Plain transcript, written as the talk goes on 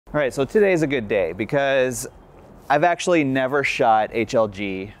All right, so today's a good day because I've actually never shot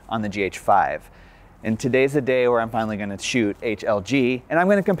HLG on the GH5. And today's the day where I'm finally gonna shoot HLG and I'm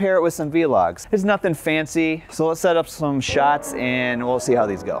gonna compare it with some vlogs. It's nothing fancy, so let's set up some shots and we'll see how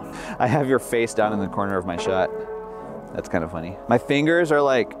these go. I have your face down in the corner of my shot. That's kind of funny. My fingers are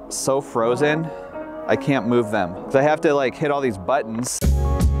like so frozen, I can't move them. So I have to like hit all these buttons.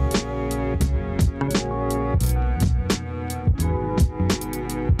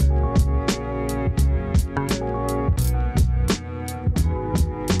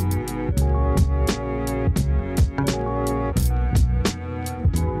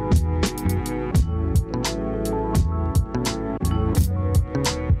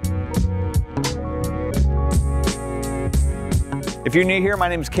 If you're new here, my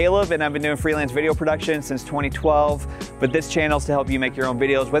name is Caleb and I've been doing freelance video production since 2012, but this channel is to help you make your own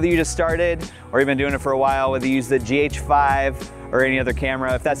videos, whether you just started or you've been doing it for a while, whether you use the GH5 or any other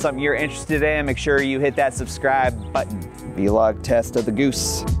camera. If that's something you're interested in, make sure you hit that subscribe button. Vlog test of the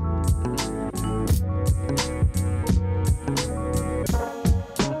goose.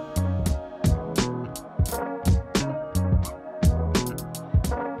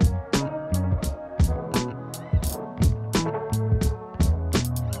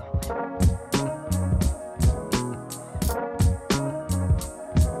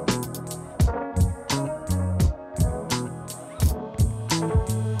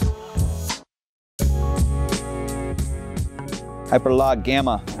 Hyper log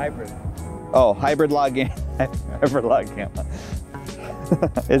gamma. Hybrid. Oh, hybrid log gamma. Hybrid log gamma.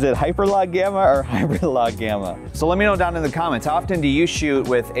 Is it hyper log gamma or hybrid log gamma? So let me know down in the comments, how often do you shoot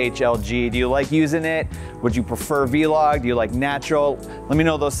with HLG? Do you like using it? Would you prefer vlog? Do you like natural? Let me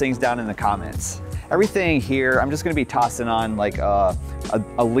know those things down in the comments. Everything here, I'm just gonna be tossing on like a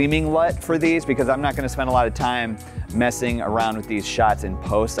Leeming LUT for these because I'm not gonna spend a lot of time messing around with these shots in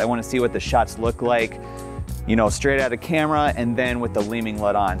post. I wanna see what the shots look like, you know, straight out of camera and then with the Leeming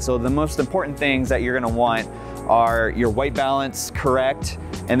LUT on. So the most important things that you're gonna want are your white balance correct,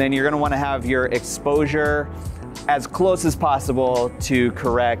 and then you're gonna wanna have your exposure as close as possible to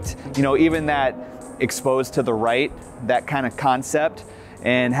correct, you know, even that exposed to the right, that kind of concept,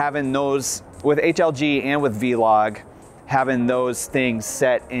 and having those with HLG and with vlog, having those things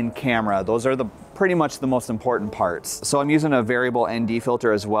set in camera. Those are pretty much the most important parts. So I'm using a variable ND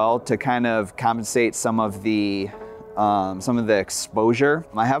filter as well to kind of compensate some of the exposure.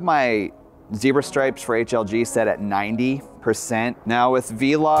 I have my zebra stripes for HLG set at 90%. Now with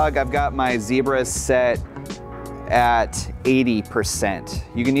vlog, I've got my zebras set at 80%.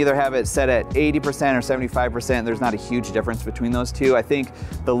 You can either have it set at 80% or 75%. There's not a huge difference between those two. I think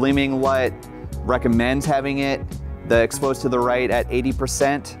the Leeming LUT recommends having it, the exposed to the right, at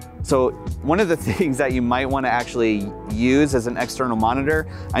 80%. So one of the things that you might want to actually use as an external monitor,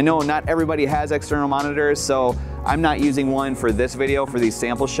 I know not everybody has external monitors, so I'm not using one for this video for these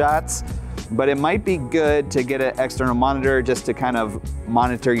sample shots, but it might be good to get an external monitor just to kind of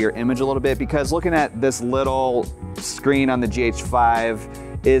monitor your image a little bit, because looking at this little screen on the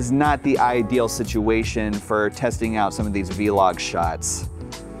GH5 is not the ideal situation for testing out some of these vlog shots.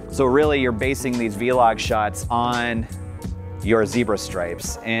 So really you're basing these vlog shots on your zebra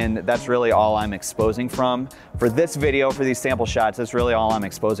stripes, and that's really all I'm exposing from. For this video, for these sample shots, that's really all I'm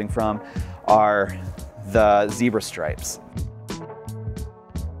exposing from are the zebra stripes.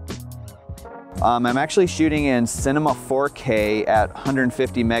 I'm actually shooting in Cinema 4K at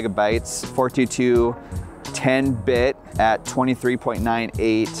 150 megabytes, 422 10-bit at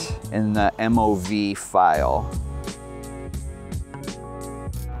 23.98 in the MOV file.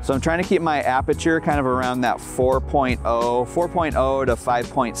 So I'm trying to keep my aperture kind of around that 4.0 to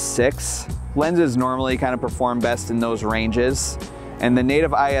 5.6. Lenses normally kind of perform best in those ranges. And the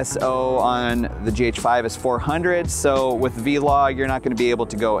native ISO on the GH5 is 400, so with vlog, you're not gonna be able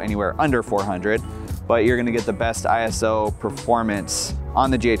to go anywhere under 400, but you're gonna get the best ISO performance on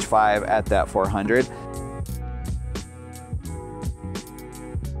the GH5 at that 400.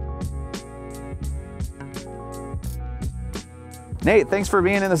 Nate, thanks for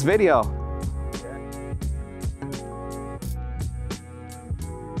being in this video.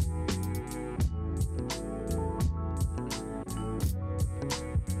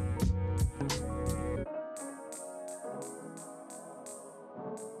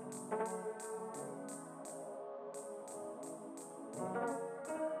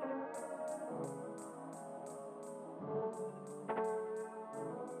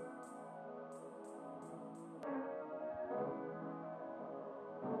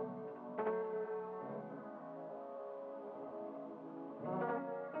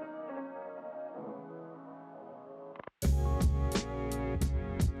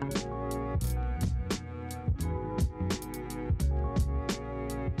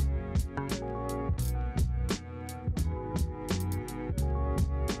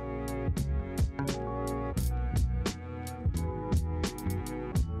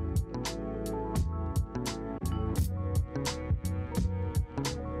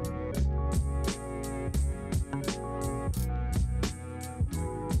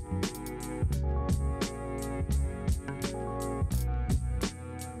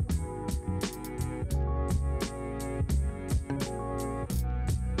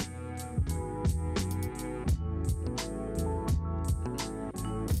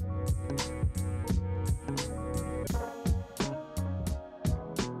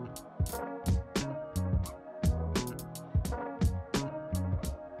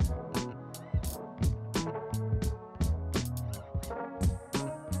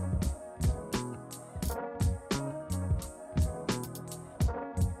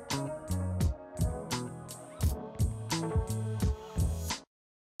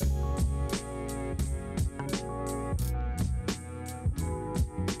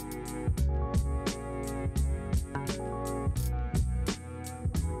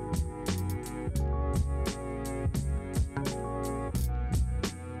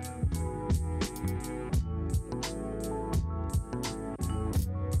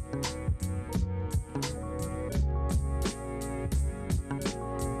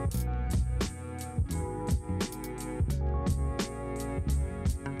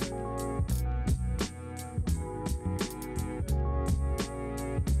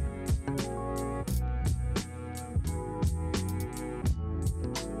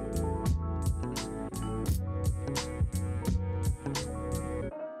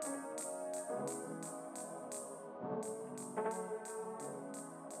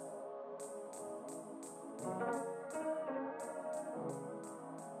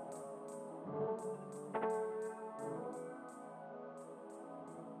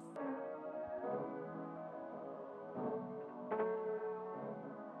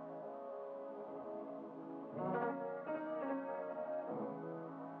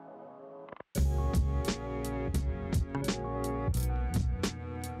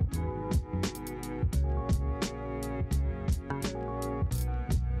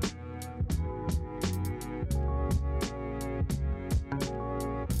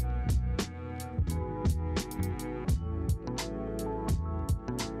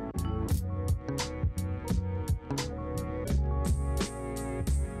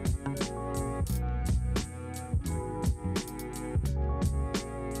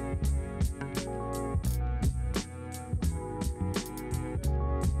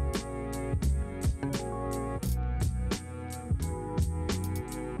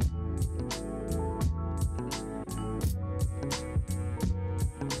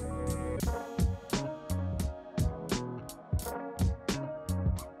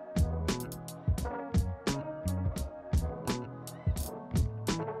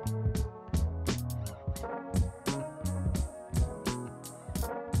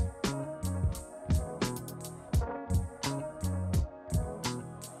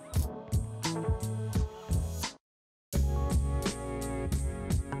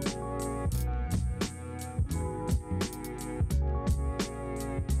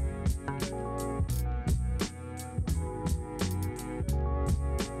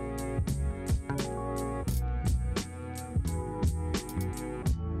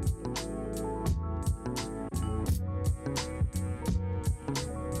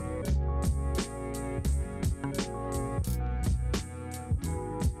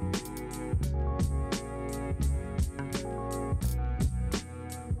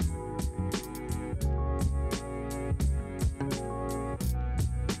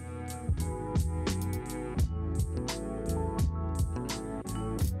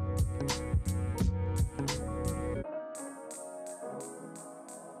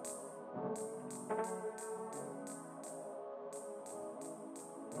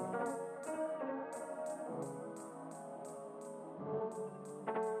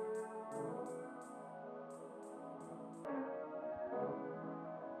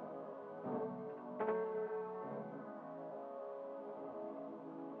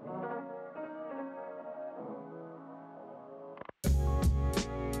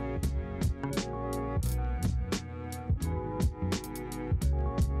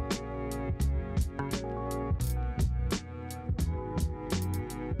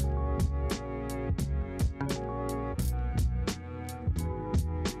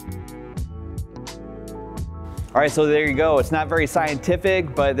 All right, so there you go. It's not very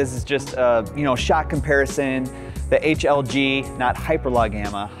scientific, but this is just a shot comparison. The HLG, not hyperlog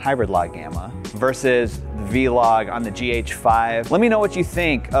gamma, hybrid log gamma, versus the V-Log on the GH5. Let me know what you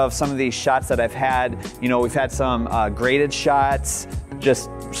think of some of these shots that I've had. We've had some graded shots, just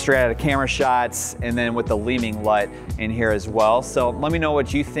straight out of camera shots, and then with the Leeming LUT in here as well. So let me know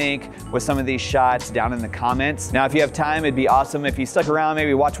what you think with some of these shots down in the comments. Now, if you have time, it'd be awesome if you stuck around,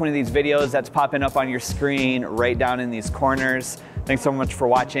 maybe watch one of these videos that's popping up on your screen right down in these corners. Thanks so much for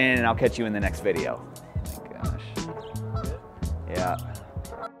watching, and I'll catch you in the next video.